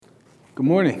Good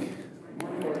morning.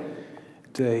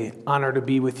 It's an honor to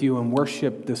be with you in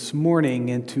worship this morning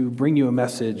and to bring you a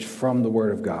message from the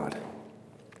Word of God.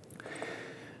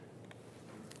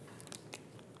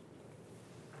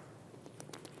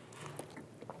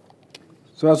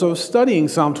 So as I was studying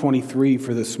Psalm 23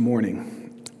 for this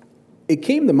morning, it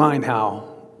came to mind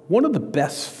how one of the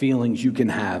best feelings you can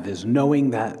have is knowing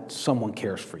that someone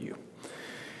cares for you.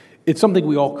 It's something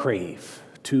we all crave,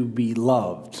 to be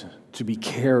loved, to be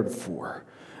cared for.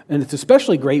 And it's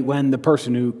especially great when the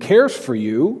person who cares for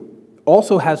you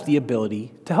also has the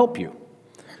ability to help you.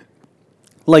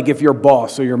 Like if your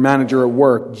boss or your manager at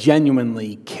work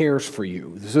genuinely cares for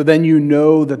you, so then you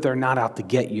know that they're not out to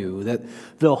get you, that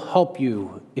they'll help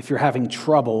you if you're having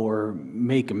trouble or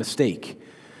make a mistake.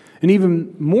 And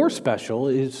even more special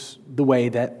is the way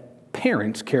that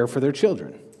parents care for their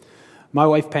children. My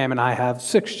wife Pam and I have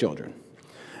 6 children.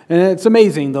 And it's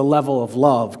amazing the level of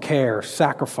love, care,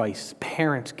 sacrifice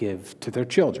parents give to their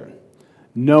children,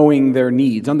 knowing their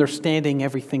needs, understanding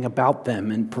everything about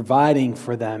them, and providing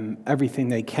for them everything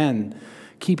they can,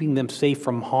 keeping them safe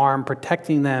from harm,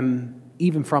 protecting them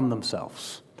even from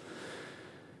themselves.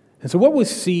 And so what we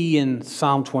see in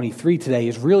Psalm 23 today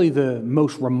is really the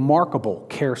most remarkable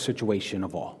care situation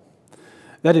of all.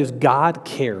 That is, God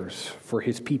cares for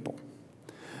his people.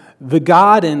 The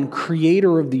God and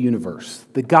creator of the universe,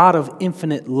 the God of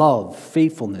infinite love,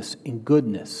 faithfulness, and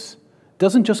goodness,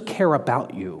 doesn't just care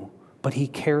about you, but he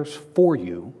cares for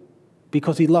you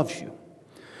because he loves you.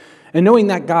 And knowing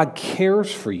that God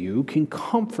cares for you can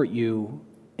comfort you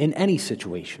in any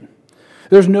situation.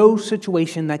 There's no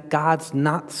situation that God's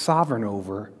not sovereign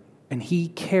over, and he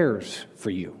cares for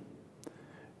you.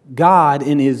 God,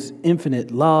 in his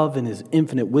infinite love and his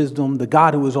infinite wisdom, the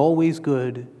God who is always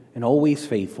good and always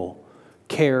faithful,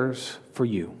 cares for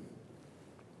you.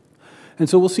 And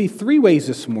so we'll see 3 ways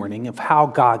this morning of how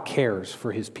God cares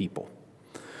for his people.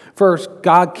 First,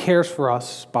 God cares for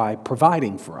us by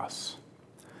providing for us.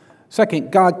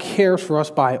 Second, God cares for us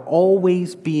by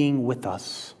always being with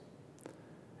us.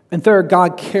 And third,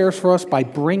 God cares for us by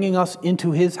bringing us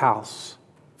into his house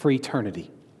for eternity.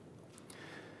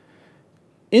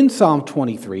 In Psalm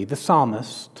 23, the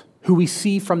psalmist, who we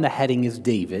see from the heading is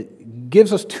David,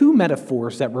 gives us 2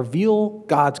 metaphors that reveal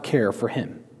God's care for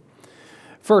him.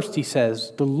 First, he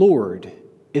says, "The Lord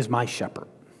is my shepherd."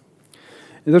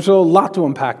 And there's a lot to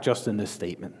unpack just in this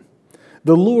statement.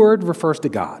 The Lord refers to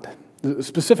God.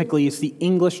 Specifically, it's the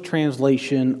English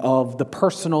translation of the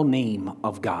personal name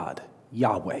of God,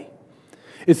 Yahweh.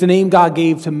 It's the name God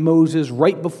gave to Moses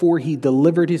right before he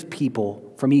delivered his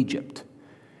people from Egypt.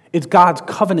 It's God's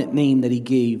covenant name that he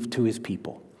gave to his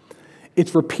people.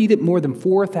 It's repeated more than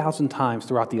 4,000 times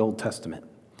throughout the Old Testament.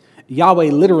 Yahweh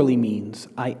literally means,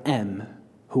 I am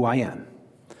who I am.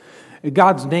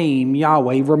 God's name,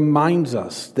 Yahweh, reminds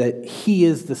us that he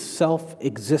is the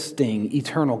self-existing,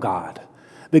 eternal God,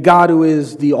 the God who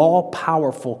is the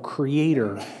all-powerful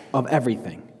creator of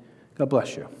everything. God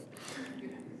bless you.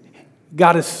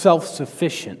 God is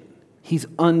self-sufficient. He's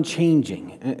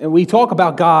unchanging. And we talk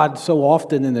about God so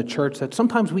often in the church that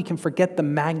sometimes we can forget the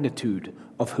magnitude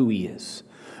of who he is.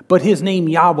 But his name,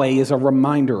 Yahweh, is a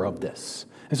reminder of this.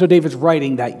 And so David's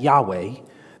writing that Yahweh,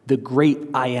 the great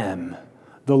I am,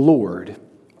 the Lord,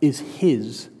 is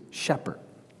his shepherd.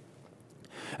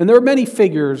 And there are many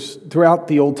figures throughout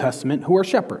the Old Testament who are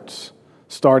shepherds,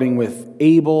 starting with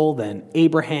Abel, then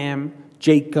Abraham,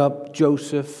 Jacob,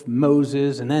 Joseph,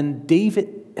 Moses, and then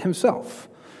David himself.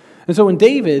 And so when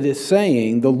David is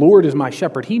saying, the Lord is my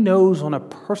shepherd, he knows on a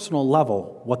personal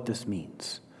level what this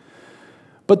means.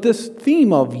 But this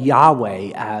theme of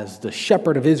Yahweh as the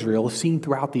shepherd of Israel is seen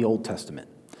throughout the Old Testament.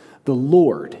 The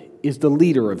Lord is the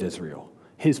leader of Israel.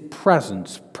 His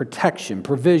presence, protection,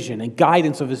 provision, and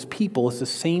guidance of his people is the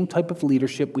same type of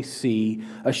leadership we see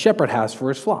a shepherd has for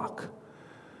his flock.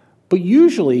 But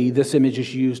usually this image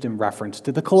is used in reference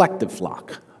to the collective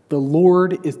flock. The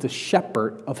Lord is the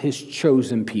shepherd of his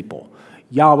chosen people.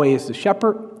 Yahweh is the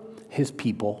shepherd, his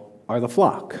people are the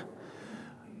flock.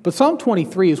 But Psalm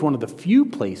 23 is one of the few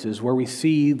places where we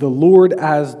see the Lord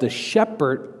as the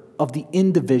shepherd of the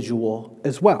individual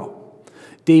as well.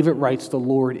 David writes, the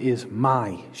Lord is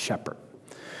my shepherd.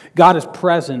 God is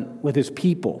present with his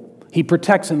people. He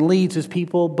protects and leads his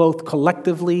people both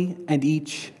collectively and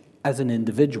each as an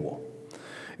individual.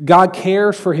 God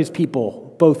cares for his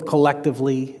people both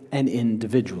collectively and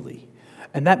individually.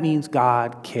 And that means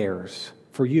God cares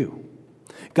for you.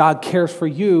 God cares for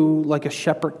you like a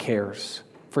shepherd cares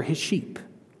for his sheep.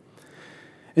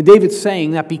 And David's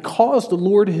saying that because the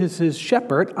Lord is his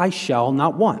shepherd, I shall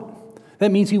not want.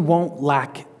 That means he won't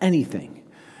lack anything.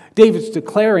 David's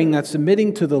declaring that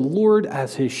submitting to the Lord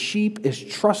as his sheep is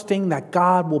trusting that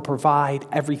God will provide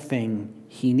everything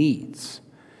he needs.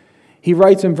 He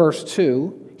writes in verse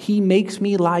 2, "He makes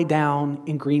me lie down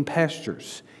in green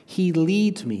pastures. He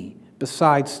leads me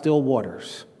beside still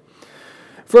waters."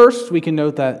 First, we can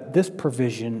note that this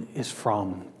provision is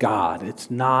from God. It's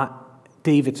not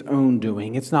David's own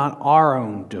doing. It's not our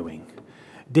own doing.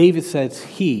 David says,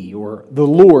 "He," or the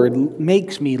Lord,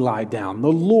 makes me lie down.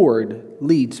 The Lord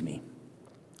leads me.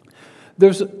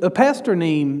 There's a pastor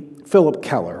named Philip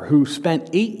Keller who spent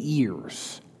 8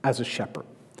 years as a shepherd.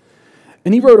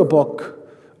 And he wrote a book,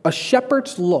 A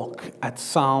Shepherd's Look at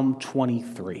Psalm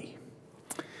 23.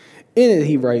 In it,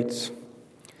 he writes,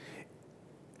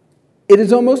 "It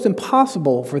is almost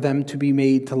impossible for them to be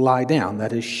made to lie down,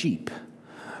 that is, sheep,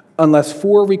 unless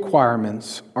 4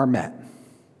 requirements are met.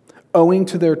 Owing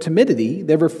to their timidity,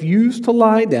 they refuse to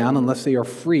lie down unless they are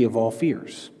free of all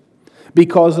fears.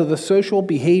 Because of the social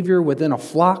behavior within a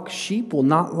flock, sheep will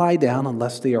not lie down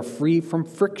unless they are free from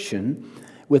friction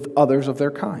with others of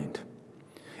their kind.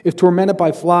 If tormented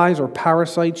by flies or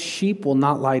parasites, sheep will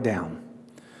not lie down.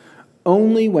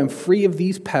 Only when free of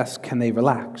these pests can they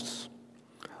relax.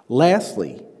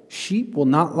 Lastly, sheep will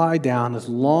not lie down as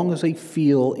long as they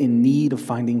feel in need of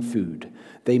finding food.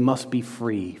 They must be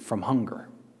free from hunger."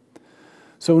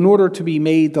 So in order to be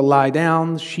made to lie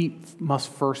down, sheep must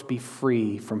first be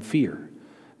free from fear.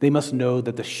 They must know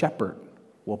that the shepherd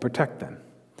will protect them.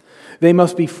 They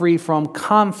must be free from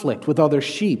conflict with other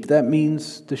sheep. That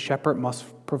means the shepherd must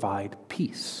provide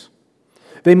peace.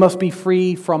 They must be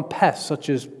free from pests such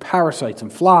as parasites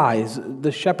and flies.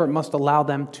 The shepherd must allow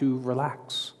them to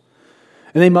relax.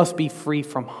 And they must be free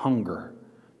from hunger.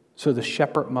 So the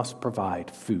shepherd must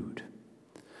provide food.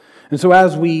 And so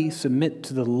as we submit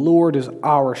to the Lord as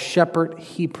our shepherd,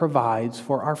 he provides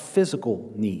for our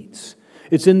physical needs.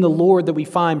 It's in the Lord that we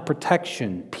find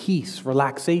protection, peace,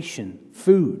 relaxation,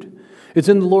 food. It's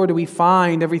in the Lord that we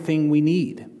find everything we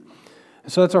need.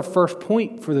 And so that's our first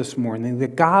point for this morning,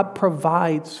 that God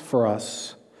provides for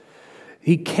us.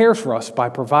 He cares for us by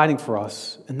providing for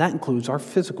us, and that includes our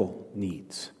physical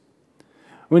needs.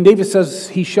 When David says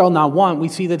he shall not want, we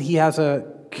see that he has a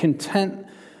content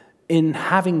in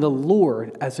having the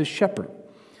Lord as his shepherd.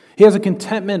 He has a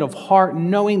contentment of heart,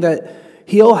 knowing that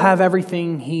he'll have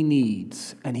everything he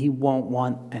needs and he won't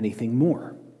want anything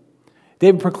more.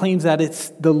 David proclaims that it's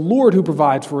the Lord who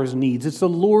provides for his needs. It's the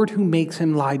Lord who makes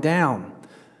him lie down.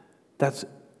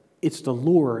 It's the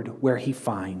Lord where he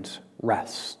finds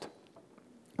rest.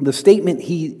 The statement,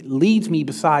 "He leads me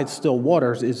beside still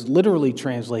waters," is literally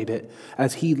translated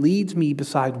as "He leads me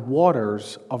beside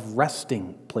waters of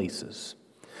resting places."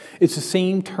 It's the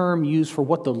same term used for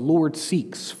what the Lord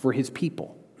seeks for his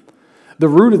people. The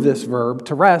root of this verb,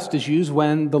 to rest, is used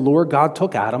when the Lord God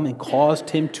took Adam and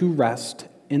caused him to rest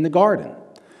in the garden.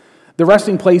 The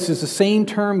resting place is the same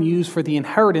term used for the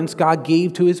inheritance God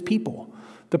gave to his people,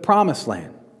 the promised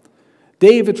land.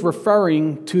 David's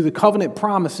referring to the covenant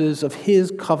promises of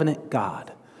his covenant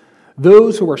God.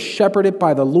 Those who are shepherded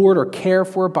by the Lord are cared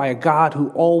for by a God who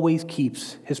always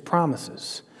keeps his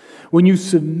promises. When you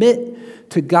submit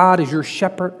to God as your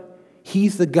shepherd,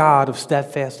 he's the God of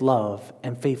steadfast love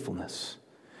and faithfulness.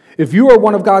 If you are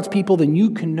one of God's people, then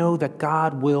you can know that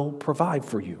God will provide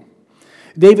for you.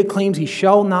 David claims he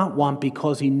shall not want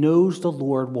because he knows the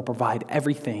Lord will provide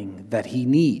everything that he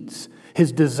needs.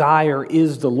 His desire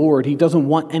is the Lord. He doesn't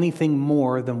want anything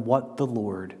more than what the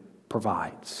Lord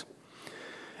provides.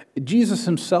 Jesus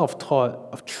himself taught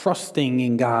of trusting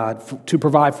in God to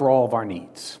provide for all of our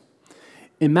needs.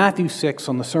 In Matthew 6,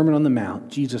 on the Sermon on the Mount,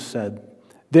 Jesus said,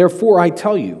 "Therefore I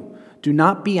tell you, do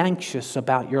not be anxious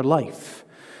about your life,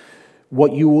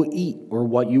 what you will eat or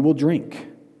what you will drink,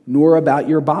 nor about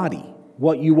your body,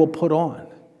 what you will put on.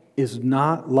 Is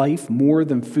not life more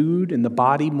than food and the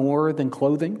body more than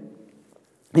clothing?"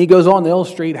 He goes on to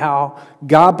illustrate how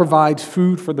God provides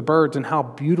food for the birds and how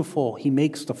beautiful he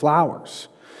makes the flowers.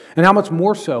 And how much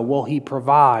more so will he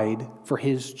provide for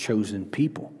his chosen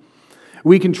people.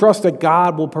 We can trust that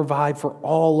God will provide for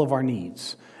all of our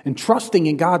needs. And trusting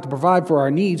in God to provide for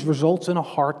our needs results in a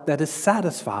heart that is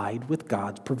satisfied with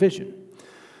God's provision.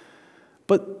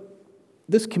 But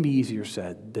this can be easier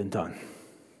said than done.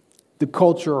 The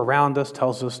culture around us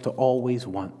tells us to always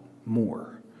want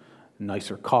more.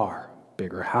 Nicer car,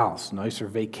 bigger house, nicer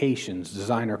vacations,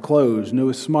 designer clothes,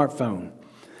 newest smartphone.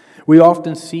 We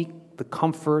often seek the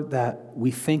comfort that we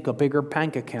think a bigger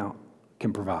bank account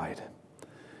can provide.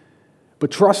 But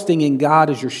trusting in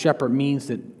God as your shepherd means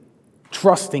that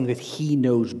trusting that he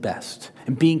knows best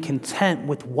and being content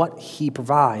with what he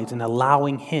provides and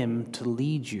allowing him to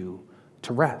lead you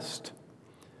to rest.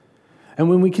 And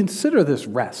when we consider this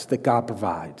rest that God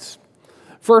provides,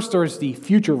 first there is the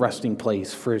future resting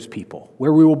place for his people,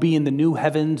 where we will be in the new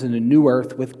heavens and the new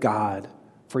earth with God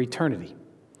for eternity.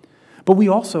 But we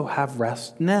also have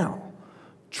rest now.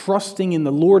 Trusting in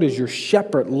the Lord as your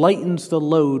shepherd lightens the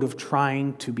load of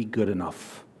trying to be good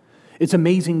enough. It's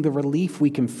amazing the relief we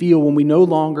can feel when we no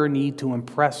longer need to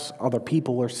impress other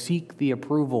people or seek the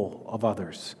approval of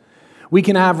others. We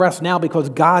can have rest now because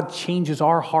God changes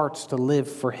our hearts to live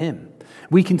for him.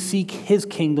 We can seek his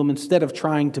kingdom instead of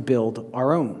trying to build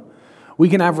our own. We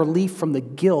can have relief from the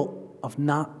guilt of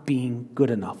not being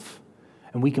good enough.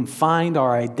 And we can find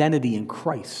our identity in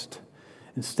Christ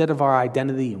instead of our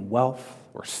identity in wealth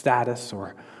or status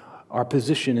or our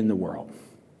position in the world.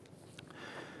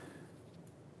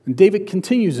 And David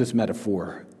continues this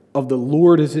metaphor of the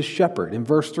Lord as his shepherd. In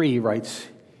verse 3 he writes,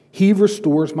 "He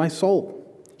restores my soul.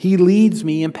 He leads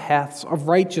me in paths of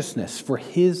righteousness for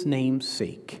his name's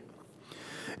sake."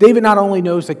 David not only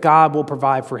knows that God will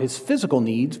provide for his physical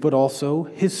needs, but also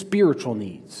his spiritual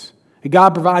needs.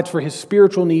 God provides for his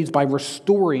spiritual needs by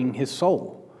restoring his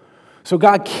soul. So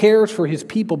God cares for his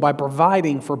people by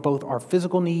providing for both our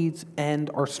physical needs and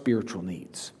our spiritual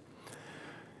needs.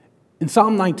 In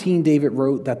Psalm 19, David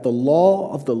wrote that the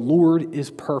law of the Lord is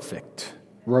perfect,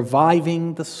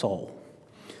 reviving the soul.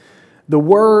 The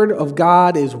word of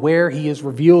God is where he has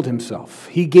revealed himself.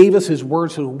 He gave us his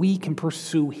word so we can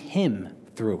pursue him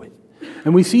through it.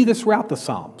 And we see this throughout the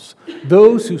Psalms.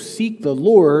 Those who seek the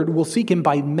Lord will seek him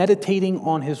by meditating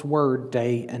on his word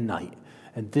day and night.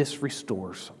 And this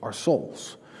restores our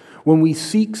souls. When we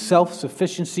seek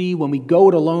self-sufficiency, when we go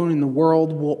it alone in the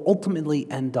world, we'll ultimately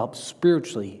end up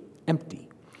spiritually empty.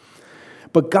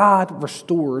 But God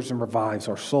restores and revives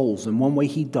our souls, and one way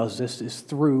he does this is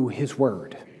through his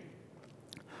word.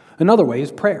 Another way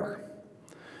is prayer.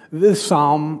 This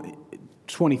Psalm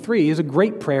 23 is a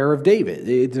great prayer of David.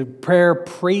 It's a prayer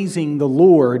praising the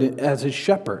Lord as his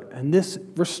shepherd, and this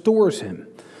restores him.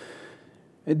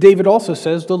 David also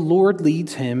says the Lord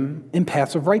leads him in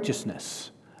paths of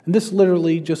righteousness. And this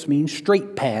literally just means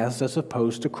straight paths as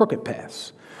opposed to crooked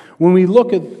paths. When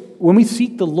we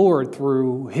seek the Lord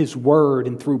through his word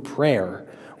and through prayer,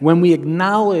 when we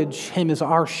acknowledge him as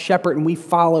our shepherd and we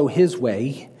follow his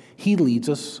way, he leads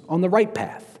us on the right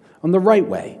path, on the right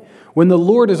way. When the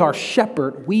Lord is our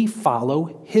shepherd, we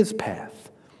follow his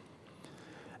path.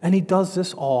 And he does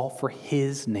this all for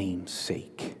his name's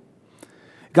sake.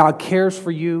 God cares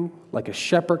for you like a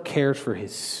shepherd cares for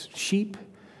his sheep.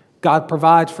 God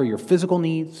provides for your physical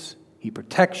needs. He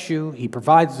protects you. He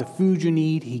provides the food you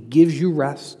need. He gives you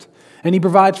rest. And he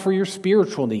provides for your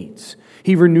spiritual needs.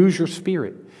 He renews your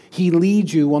spirit. He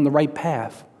leads you on the right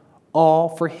path, all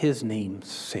for his name's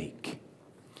sake.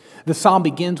 The psalm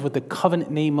begins with the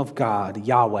covenant name of God,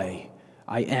 Yahweh,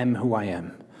 I am who I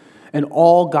am. And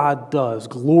all God does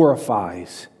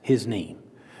glorifies his name.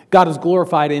 God is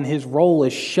glorified in his role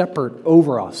as shepherd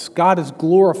over us. God is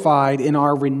glorified in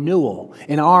our renewal,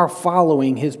 in our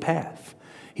following his path.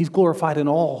 He's glorified in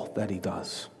all that he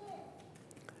does.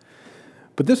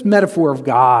 But this metaphor of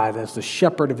God as the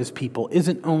shepherd of his people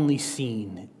isn't only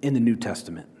seen in the New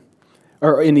Testament,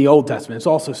 or in the Old Testament. It's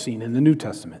also seen in the New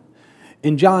Testament.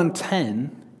 In John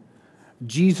 10,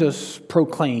 Jesus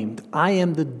proclaimed, "I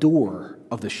am the door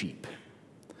of the sheep."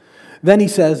 Then he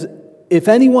says, "If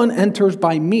anyone enters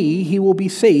by me, he will be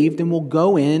saved and will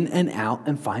go in and out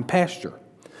and find pasture.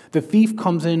 The thief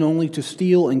comes in only to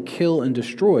steal and kill and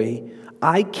destroy.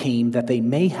 I came that they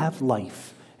may have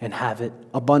life and have it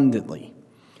abundantly."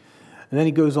 And then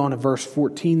he goes on in verse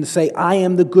 14 to say, "I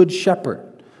am the good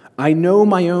shepherd. I know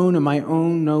my own and my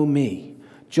own know me.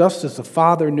 Just as the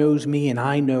Father knows me and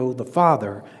I know the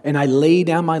Father, and I lay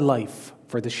down my life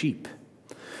for the sheep.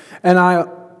 And I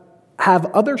have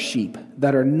other sheep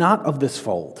that are not of this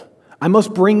fold. I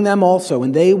must bring them also,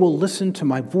 and they will listen to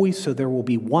my voice, so there will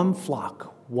be one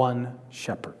flock, one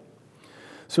shepherd."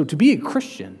 So to be a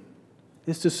Christian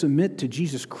is to submit to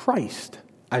Jesus Christ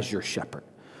as your shepherd.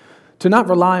 To not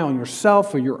rely on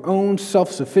yourself or your own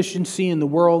self-sufficiency in the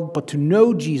world, but to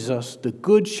know Jesus, the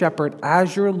good shepherd,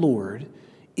 as your Lord,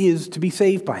 is to be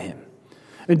saved by him.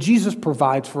 And Jesus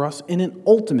provides for us in an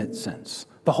ultimate sense.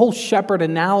 The whole shepherd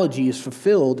analogy is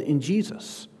fulfilled in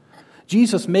Jesus.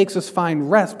 Jesus makes us find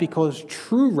rest because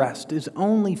true rest is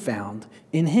only found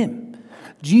in him.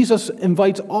 Jesus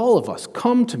invites all of us,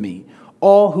 "Come to me,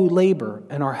 all who labor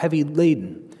and are heavy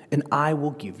laden, and I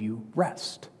will give you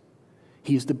rest."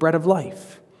 He is the bread of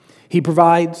life. He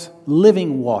provides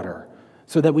living water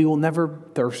so that we will never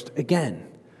thirst again.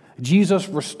 Jesus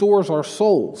restores our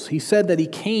souls. He said that he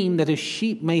came that his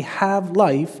sheep may have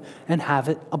life and have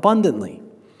it abundantly.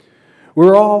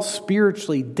 We're all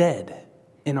spiritually dead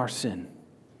in our sin.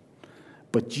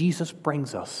 But Jesus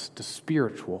brings us to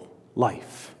spiritual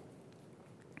life.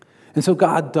 And so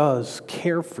God does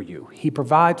care for you. He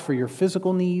provides for your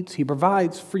physical needs. He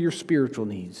provides for your spiritual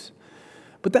needs.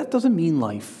 But that doesn't mean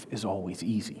life is always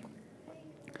easy.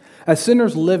 As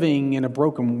sinners living in a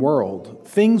broken world,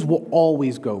 things will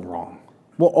always go wrong.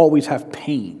 We'll always have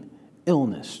pain,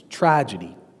 illness,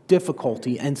 tragedy,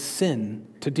 difficulty, and sin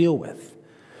to deal with.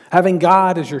 Having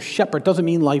God as your shepherd doesn't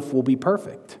mean life will be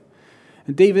perfect.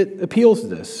 And David appeals to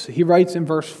this. He writes in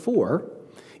verse 4,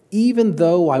 "Even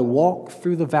though I walk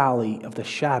through the valley of the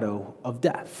shadow of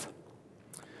death."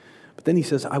 But then he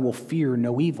says, "I will fear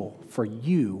no evil, for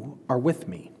you are with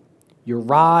me. Your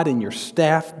rod and your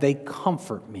staff, they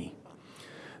comfort me."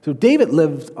 So David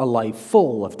lived a life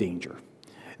full of danger.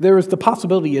 There was the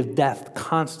possibility of death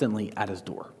constantly at his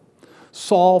door.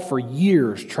 Saul for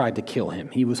years tried to kill him.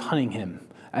 He was hunting him,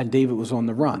 and David was on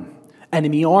the run.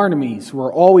 Enemy armies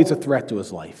were always a threat to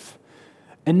his life.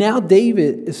 And now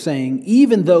David is saying,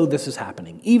 even though this is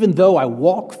happening, even though I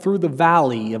walk through the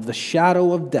valley of the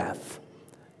shadow of death,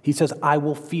 he says, I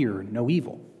will fear no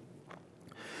evil.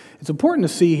 It's important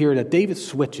to see here that David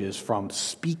switches from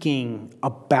speaking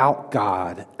about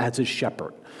God as his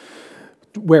shepherd,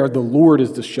 where the Lord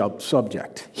is the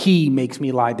subject. He makes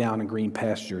me lie down in green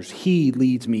pastures. He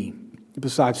leads me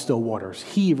beside still waters.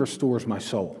 He restores my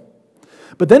soul.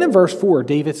 But then in verse 4,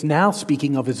 David's now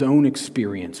speaking of his own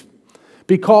experience.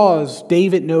 Because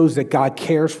David knows that God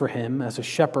cares for him as a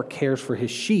shepherd cares for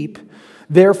his sheep,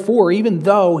 therefore, even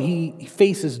though he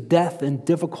faces death and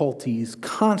difficulties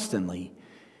constantly,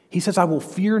 he says, I will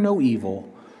fear no evil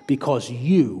because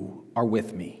you are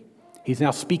with me. He's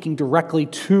now speaking directly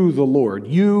to the Lord.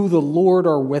 You, the Lord,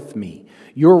 are with me.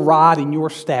 Your rod and your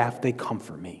staff, they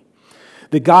comfort me.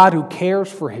 The God who cares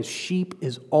for his sheep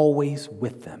is always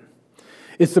with them.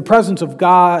 It's the presence of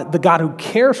God, the God who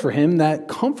cares for him, that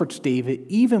comforts David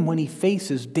even when he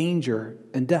faces danger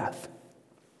and death.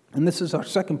 And this is our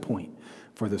second point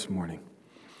for this morning.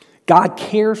 God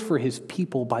cares for his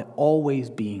people by always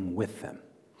being with them.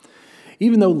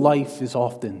 Even though life is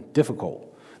often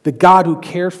difficult, the God who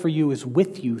cares for you is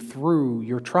with you through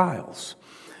your trials.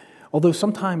 Although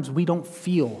sometimes we don't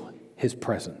feel his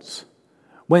presence.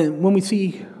 When we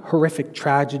see horrific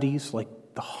tragedies like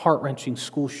the heart-wrenching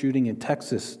school shooting in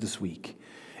Texas this week,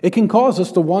 it can cause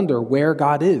us to wonder where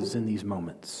God is in these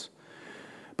moments.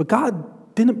 But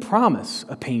God didn't promise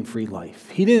a pain-free life.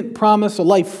 He didn't promise a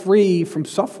life free from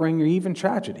suffering or even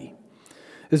tragedy.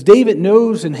 As David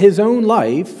knows in his own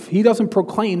life, he doesn't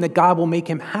proclaim that God will make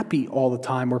him happy all the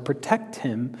time or protect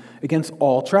him against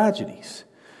all tragedies.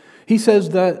 He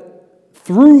says that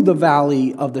through the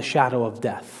valley of the shadow of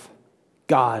death,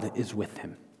 God is with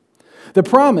him. The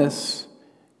promise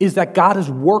is that God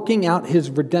is working out his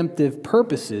redemptive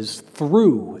purposes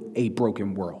through a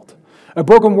broken world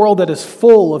that is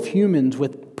full of humans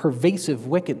with pervasive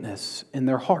wickedness in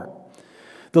their heart.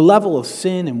 The level of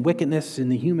sin and wickedness in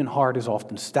the human heart is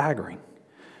often staggering,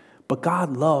 but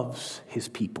God loves his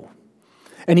people,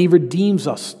 and he redeems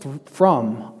us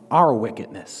from our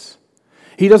wickedness.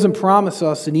 He doesn't promise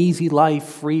us an easy life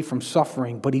free from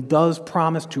suffering, but he does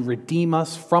promise to redeem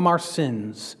us from our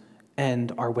sins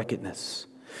and our wickedness.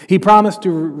 He promised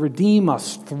to redeem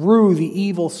us through the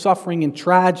evil, suffering, and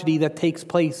tragedy that takes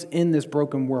place in this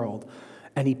broken world.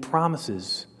 And he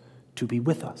promises to be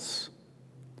with us.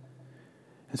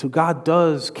 And so God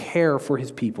does care for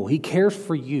his people. He cares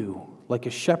for you like a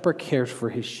shepherd cares for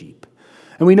his sheep.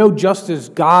 And we know just as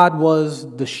God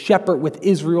was the shepherd with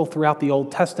Israel throughout the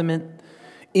Old Testament,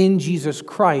 in Jesus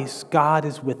Christ, God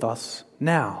is with us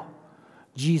now.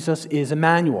 Jesus is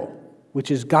Emmanuel, which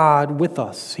is God with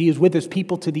us. He is with his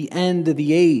people to the end of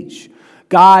the age.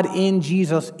 God in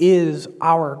Jesus is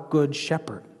our good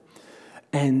shepherd.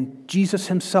 And Jesus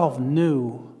himself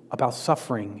knew about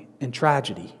suffering and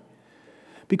tragedy.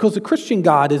 Because the Christian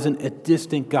God isn't a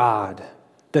distant God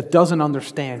that doesn't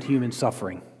understand human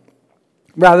suffering.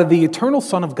 Rather, the eternal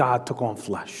Son of God took on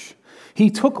flesh. He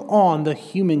took on the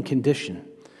human condition.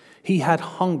 He had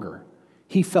hunger.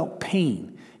 He felt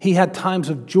pain. He had times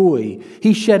of joy.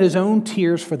 He shed his own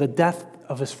tears for the death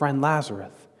of his friend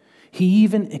Lazarus. He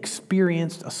even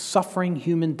experienced a suffering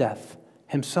human death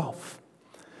himself.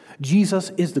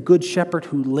 Jesus is the good shepherd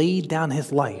who laid down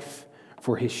his life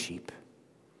for his sheep.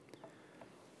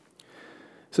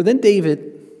 So then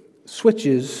David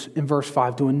switches in verse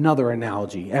 5 to another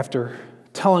analogy after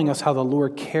telling us how the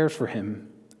Lord cares for him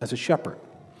as a shepherd.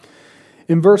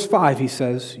 In verse 5 he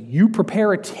says, "You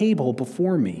prepare a table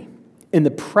before me in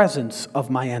the presence of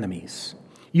my enemies.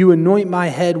 You anoint my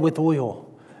head with oil,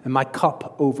 and my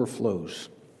cup overflows."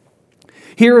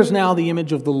 Here is now the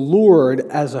image of the Lord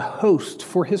as a host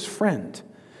for his friend.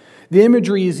 The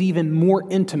imagery is even more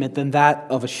intimate than that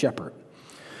of a shepherd.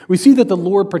 We see that the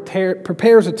Lord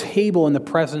prepares a table in the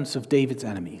presence of David's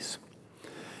enemies.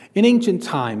 In ancient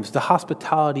times, the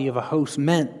hospitality of a host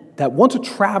meant that once a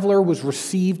traveler was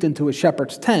received into a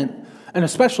shepherd's tent, and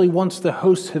especially once the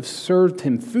host had served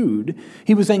him food,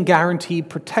 he was then guaranteed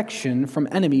protection from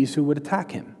enemies who would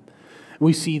attack him.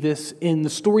 We see this in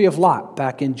the story of Lot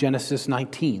back in Genesis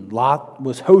 19. Lot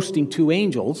was hosting two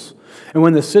angels, and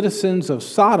when the citizens of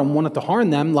Sodom wanted to harm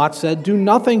them, Lot said, "Do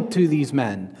nothing to these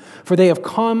men, for they have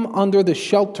come under the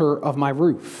shelter of my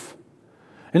roof."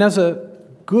 And as a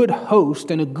good host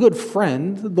and a good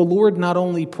friend, the Lord not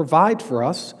only provides for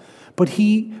us, but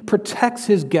he protects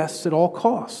his guests at all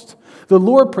costs. The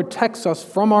Lord protects us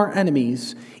from our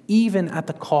enemies, even at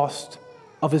the cost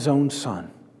of his own son.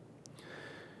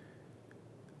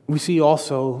 We see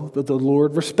also that the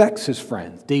Lord respects his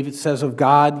friends. David says of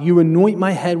God, "You anoint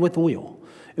my head with oil."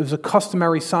 It was a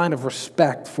customary sign of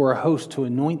respect for a host to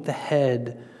anoint the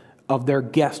head of their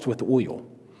guest with oil.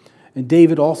 And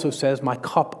David also says, "My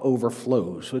cup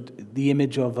overflows." The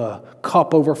image of a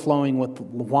cup overflowing with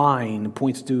wine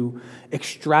points to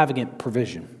extravagant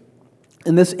provision.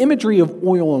 And this imagery of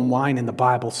oil and wine in the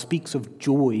Bible speaks of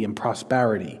joy and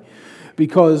prosperity,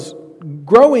 because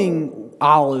growing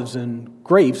olives and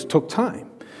grapes took time.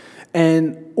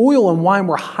 And oil and wine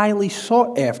were highly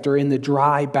sought after in the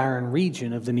dry, barren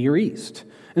region of the Near East.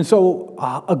 And so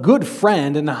a good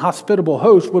friend and a hospitable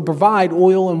host would provide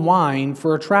oil and wine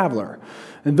for a traveler.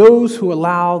 And those who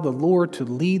allow the Lord to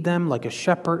lead them like a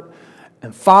shepherd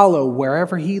and follow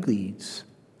wherever he leads,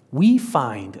 we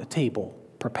find a table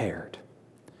prepared.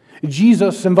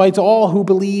 Jesus invites all who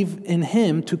believe in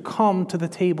him to come to the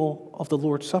table of the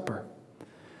Lord's Supper.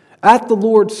 At the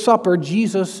Lord's Supper,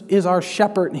 Jesus is our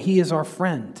shepherd and he is our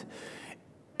friend.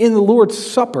 In the Lord's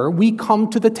Supper, we come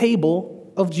to the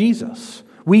table of Jesus.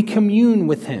 We commune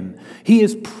with him. He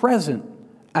is present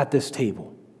at this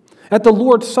table. At the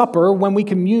Lord's Supper, when we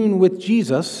commune with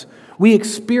Jesus, we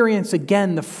experience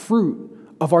again the fruit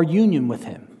of our union with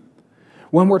him.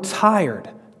 When we're tired,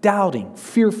 doubting,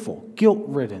 fearful,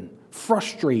 guilt-ridden,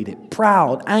 frustrated,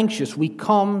 proud, anxious, we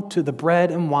come to the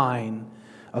bread and wine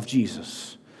of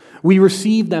Jesus. We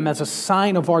receive them as a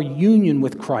sign of our union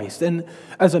with Christ and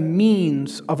as a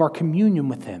means of our communion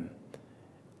with him.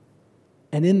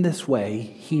 And in this way,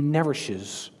 he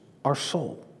nourishes our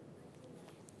soul.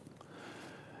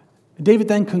 David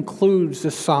then concludes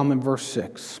this psalm in verse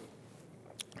 6.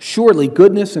 "Surely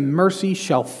goodness and mercy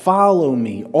shall follow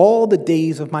me all the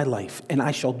days of my life, and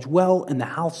I shall dwell in the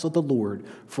house of the Lord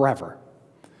forever."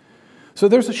 So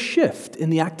there's a shift in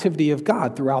the activity of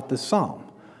God throughout this psalm.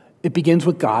 It begins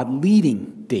with God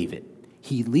leading David.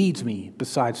 He leads me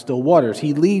beside still waters.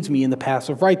 He leads me in the paths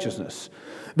of righteousness.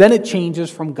 Then it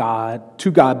changes from God to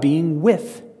God being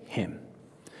with him.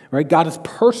 Right? God is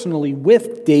personally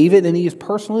with David, and he is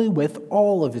personally with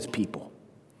all of his people.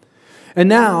 And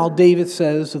now David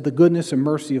says that the goodness and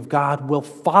mercy of God will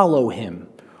follow him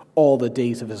all the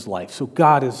days of his life. So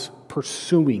God is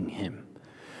pursuing him.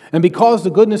 And because the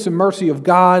goodness and mercy of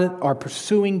God are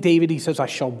pursuing David, he says, "I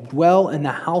shall dwell in the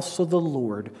house of the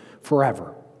Lord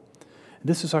forever."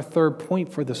 This is our third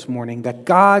point for this morning, that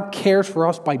God cares for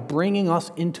us by bringing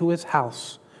us into his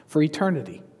house for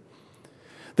eternity.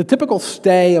 The typical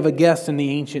stay of a guest in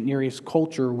the ancient Near East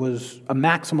culture was a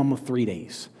maximum of 3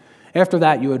 days. After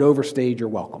that, you had overstayed your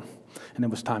welcome, and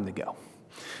it was time to go.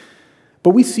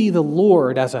 But we see the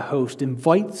Lord as a host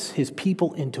invites his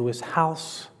people into his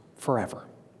house forever.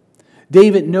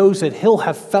 David knows that he'll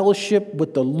have fellowship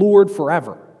with the Lord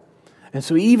forever. And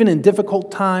so even in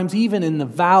difficult times, even in the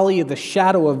valley of the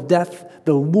shadow of death,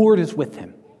 the Lord is with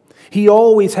him. He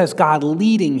always has God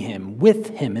leading him,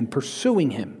 with him, and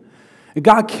pursuing him. And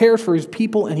God cares for his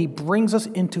people, and he brings us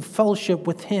into fellowship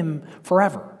with him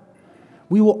forever.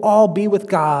 We will all be with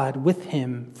God, with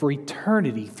him, for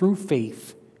eternity through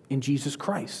faith in Jesus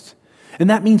Christ. And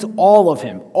that means all of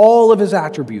him, all of his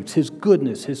attributes, his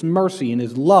goodness, his mercy, and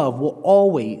his love will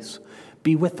always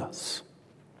be with us.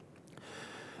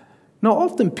 Now,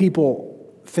 often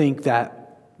people think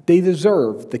that they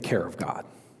deserve the care of God,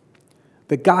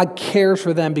 that God cares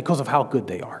for them because of how good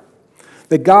they are,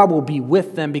 that God will be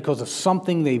with them because of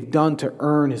something they've done to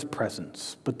earn his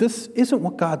presence. But this isn't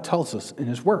what God tells us in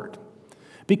his word.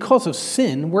 Because of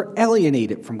sin, we're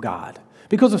alienated from God.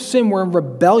 Because of sin, we're in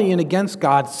rebellion against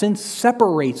God. Sin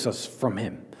separates us from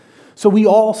him. So we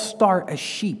all start as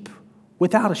sheep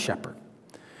without a shepherd.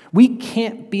 We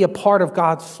can't be a part of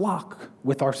God's flock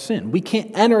with our sin. We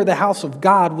can't enter the house of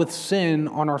God with sin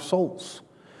on our souls.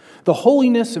 The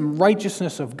holiness and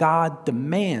righteousness of God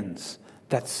demands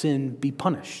that sin be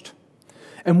punished.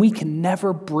 And we can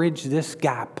never bridge this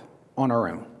gap on our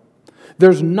own.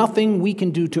 There's nothing we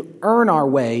can do to earn our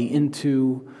way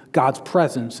into God's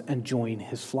presence and join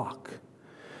his flock.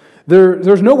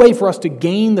 There's no way for us to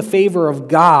gain the favor of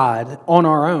God on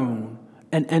our own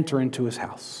and enter into his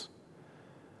house.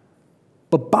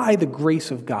 But by the grace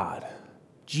of God,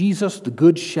 Jesus, the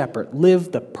Good Shepherd,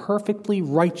 lived the perfectly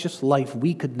righteous life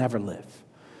we could never live.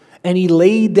 And he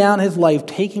laid down his life,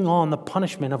 taking on the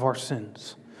punishment of our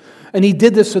sins. And he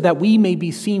did this so that we may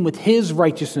be seen with his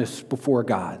righteousness before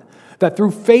God, that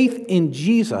through faith in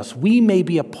Jesus, we may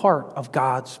be a part of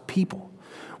God's people.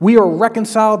 We are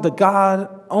reconciled to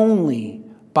God only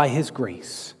by his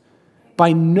grace.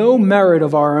 By no merit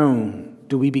of our own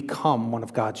do we become one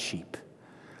of God's sheep.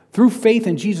 Through faith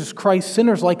in Jesus Christ,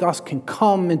 sinners like us can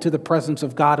come into the presence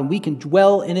of God and we can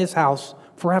dwell in his house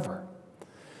forever.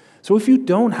 So if you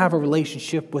don't have a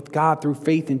relationship with God through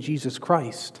faith in Jesus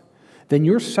Christ, then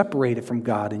you're separated from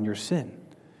God in your sin.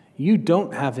 You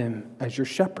don't have him as your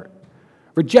shepherd.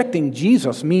 Rejecting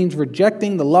Jesus means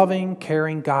rejecting the loving,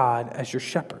 caring God as your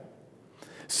shepherd.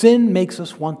 Sin makes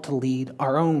us want to lead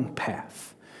our own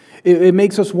path. It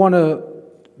makes us want to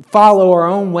follow our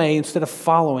own way instead of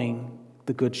following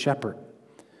the Good Shepherd.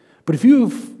 But if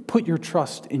you've put your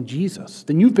trust in Jesus,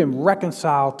 then you've been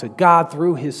reconciled to God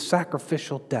through his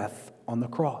sacrificial death on the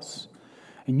cross.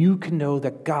 And you can know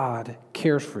that God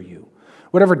cares for you.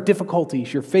 Whatever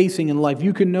difficulties you're facing in life,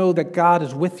 you can know that God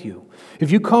is with you.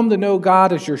 If you come to know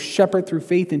God as your shepherd through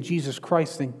faith in Jesus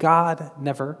Christ, then God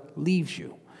never leaves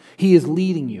you. He is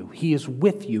leading you. He is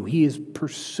with you. He is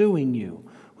pursuing you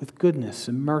with goodness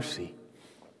and mercy.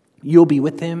 You'll be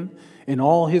with him in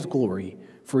all his glory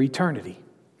for eternity.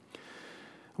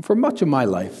 For much of my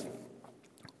life,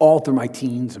 all through my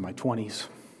teens and my 20s,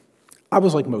 I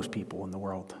was like most people in the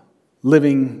world,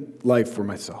 living life for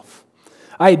myself.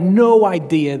 I had no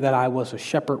idea that I was a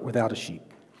shepherd without a sheep.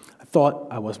 I thought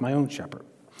I was my own shepherd.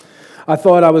 I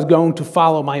thought I was going to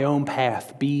follow my own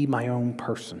path, be my own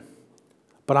person.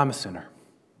 But I'm a sinner.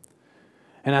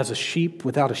 And as a sheep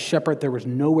without a shepherd, there was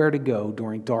nowhere to go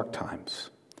during dark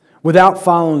times. Without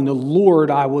following the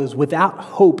Lord, I was without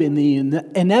hope in the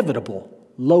inevitable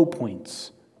low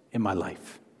points in my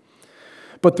life.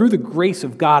 But through the grace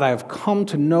of God, I have come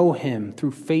to know him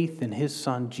through faith in his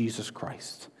Son, Jesus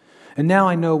Christ. And now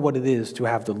I know what it is to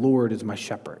have the Lord as my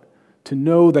shepherd, to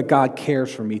know that God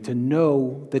cares for me, to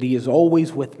know that he is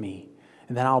always with me,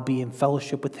 and that I'll be in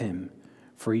fellowship with him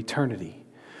for eternity.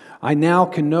 I now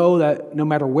can know that no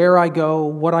matter where I go,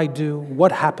 what I do,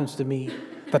 what happens to me,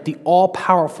 that the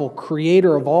all-powerful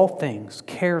creator of all things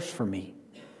cares for me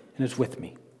and is with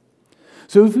me.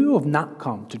 So if you have not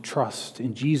come to trust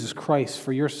in Jesus Christ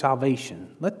for your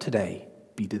salvation, let today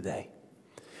be the day.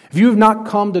 If you have not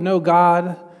come to know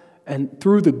God and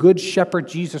through the Good Shepherd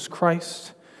Jesus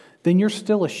Christ, then you're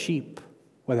still a sheep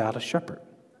without a shepherd.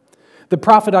 The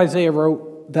prophet Isaiah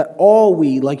wrote that all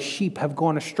we like sheep have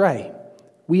gone astray.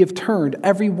 We have turned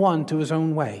every one to his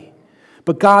own way.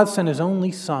 But God sent his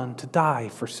only Son to die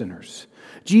for sinners.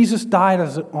 Jesus died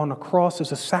on a cross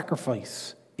as a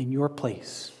sacrifice in your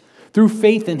place. Through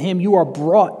faith in him, you are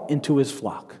brought into his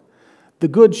flock. The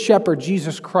Good Shepherd,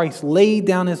 Jesus Christ, laid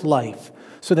down his life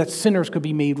so that sinners could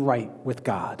be made right with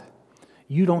God.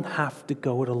 You don't have to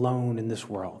go it alone in this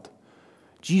world.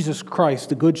 Jesus Christ,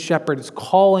 the Good Shepherd, is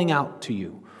calling out to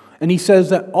you. And he says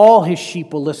that all his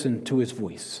sheep will listen to his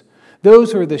voice.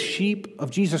 Those who are the sheep of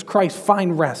Jesus Christ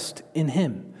find rest in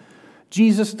him.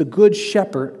 Jesus, the Good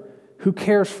Shepherd who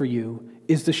cares for you,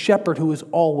 is the shepherd who is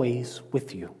always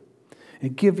with you.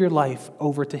 And give your life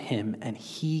over to him, and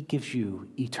he gives you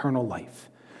eternal life,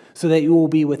 so that you will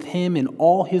be with him in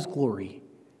all his glory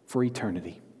for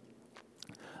eternity.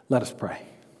 Let us pray.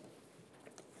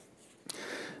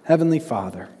 Heavenly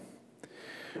Father,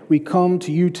 we come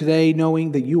to you today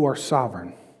knowing that you are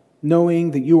sovereign,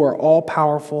 knowing that you are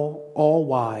all-powerful,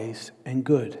 all-wise, and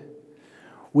good.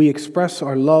 We express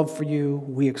our love for you.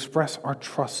 We express our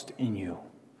trust in you.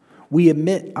 We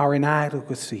admit our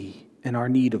inadequacy and our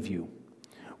need of you.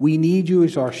 We need you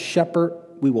as our shepherd.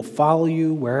 We will follow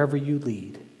you wherever you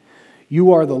lead.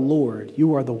 You are the Lord.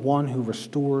 You are the one who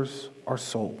restores our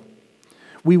soul.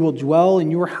 We will dwell in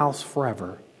your house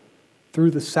forever through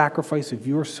the sacrifice of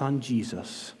your Son,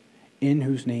 Jesus, in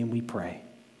whose name we pray.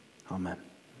 Amen.